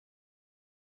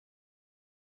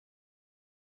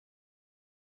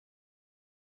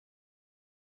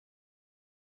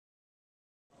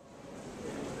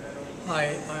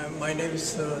Hi, my name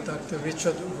is Dr.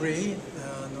 Rhee,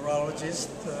 neurologist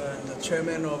and the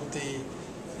chairman of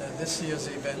this year's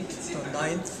event, the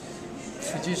 9th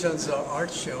Physicians Art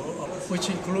Show, which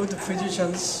include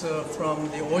physicians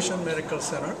from the Ocean Medical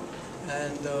Center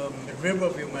and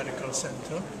Riverview Medical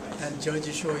Center and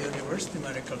Jersey Shore University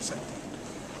Medical Center.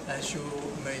 As you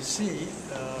may see,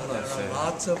 there are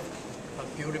lots of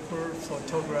beautiful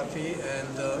photography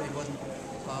and even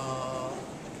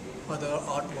other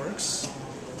artworks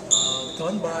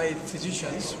done by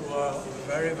physicians who are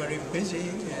very, very busy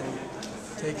in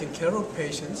taking care of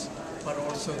patients, but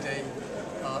also they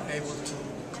are able to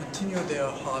continue their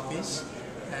hobbies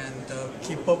and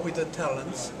keep up with the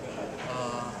talents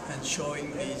and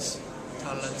showing these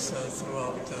talents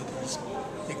throughout these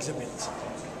exhibits.